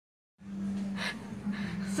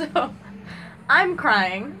So, I'm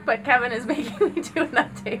crying, but Kevin is making me do an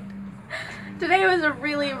update. Today was a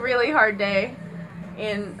really, really hard day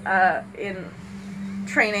in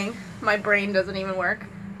training. My brain doesn't even work.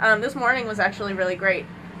 This morning was actually really great.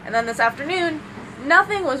 And then this afternoon,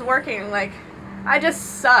 nothing was working. Like, I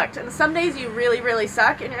just sucked. And some days you really, really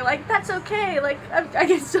suck, and you're like, that's okay. Like, I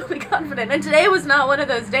can still be confident. And today was not one of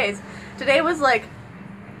those days. Today was like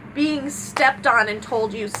being stepped on and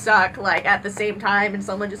told you suck, like, at the same time, and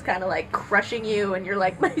someone just kind of, like, crushing you, and you're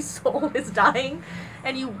like, my soul is dying.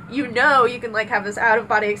 And you know you can, like, have this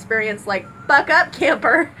out-of-body experience, like, buck up,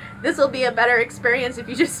 camper. This will be a better experience if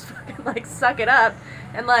you just fucking, like, suck it up.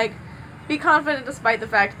 And, like, be confident despite the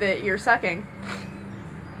fact that you're sucking.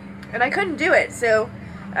 And I couldn't do it, so,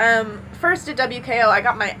 first at WKO, I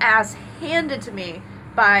got my ass handed to me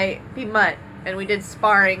by P. Mutt, and we did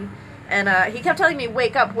sparring. And he kept telling me,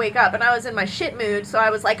 wake up, and I was in my shit mood, so I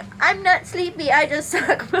was like, I'm not sleepy, I just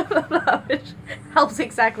suck, blah, blah, blah, which helps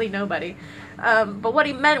exactly nobody. But what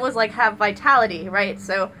he meant was, like, have vitality, right?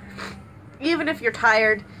 So, even if you're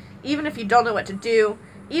tired, even if you don't know what to do,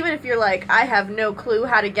 even if you're like, I have no clue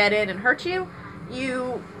how to get in and hurt you,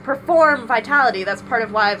 you perform vitality. That's part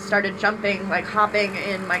of why I've started jumping, like, hopping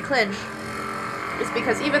in my clinch. Is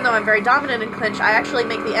because even though I'm very dominant in clinch, I actually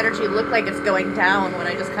make the energy look like it's going down when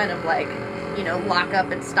I just kind of, like, you know, lock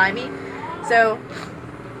up and stymie. So,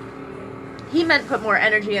 he meant put more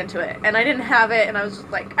energy into it, and I didn't have it, and I was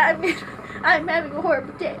just like, I'm having a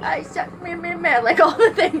horrible day, I suck, meh, like all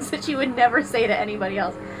the things that you would never say to anybody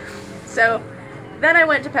else. So, then I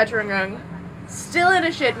went to Petrungung, still in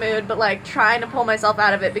a shit mood, but, like, trying to pull myself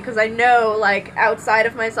out of it, because I know, like, outside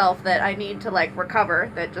of myself that I need to, like, recover,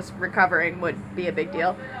 that just recovering would be a big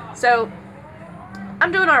deal. So,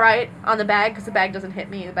 I'm doing alright on the bag, because the bag doesn't hit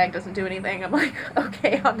me, the bag doesn't do anything, I'm like,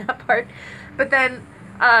 okay on that part. But then,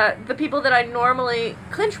 the people that I normally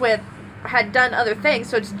clinch with had done other things,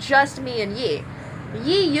 so it's just me and Yi.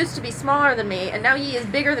 Yi used to be smaller than me, and now Yi is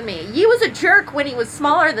bigger than me. Yi was a jerk when he was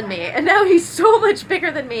smaller than me, and now he's so much bigger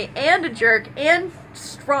than me, and a jerk, and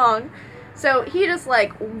strong. So he just,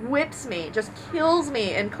 like, whips me, just kills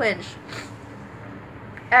me in clinch.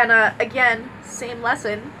 And, again, same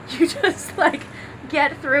lesson. You just, like,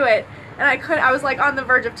 get through it. And I was, like, on the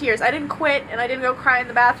verge of tears. I didn't quit, and I didn't go cry in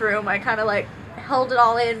the bathroom. I kind of, like, held it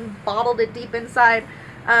all in, bottled it deep inside.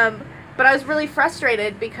 But I was really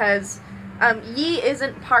frustrated because Yi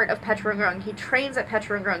isn't part of Petrungung. He trains at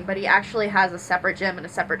Petrungung, but he actually has a separate gym and a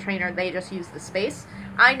separate trainer. They just use the space.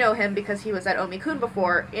 I know him because he was at Omi-kun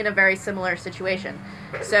before in a very similar situation.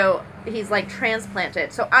 So he's, like,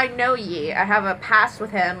 transplanted. So I know Yi. I have a past with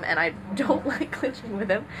him, and I don't like clinching with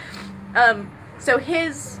him. So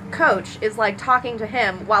his coach is, like, talking to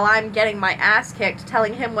him while I'm getting my ass kicked,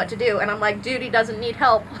 telling him what to do, and I'm like, dude, he doesn't need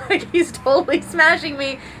help. Like, he's totally smashing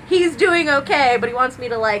me. He's doing okay, but he wants me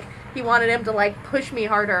to, like, he wanted him to, like, push me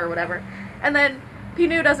harder or whatever. And then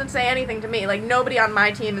Pinu doesn't say anything to me. Like, nobody on my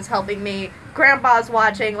team is helping me. Grandpa's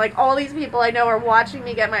watching. Like, all these people I know are watching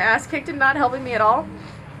me get my ass kicked and not helping me at all.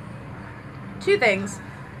 Two things.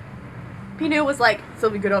 Pinu was like,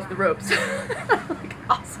 Sylvie, get off the ropes. Like,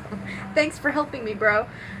 awesome. Thanks for helping me, bro.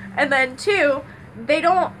 And then two, they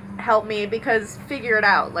don't help me because figure it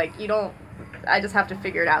out. Like, you don't, I just have to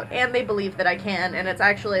figure it out. And they believe that I can, and it's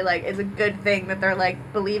actually, like, it's a good thing that they're,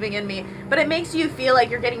 like, believing in me. But it makes you feel like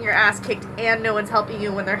you're getting your ass kicked and no one's helping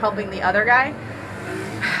you when they're helping the other guy.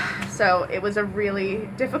 So it was a really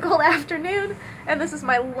difficult afternoon, and this is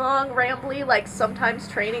my long, rambly, like, sometimes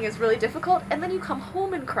training is really difficult, and then you come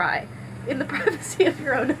home and cry in the privacy of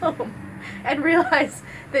your own home and realize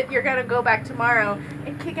that you're gonna go back tomorrow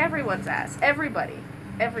and kick everyone's ass. Everybody.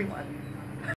 Everyone.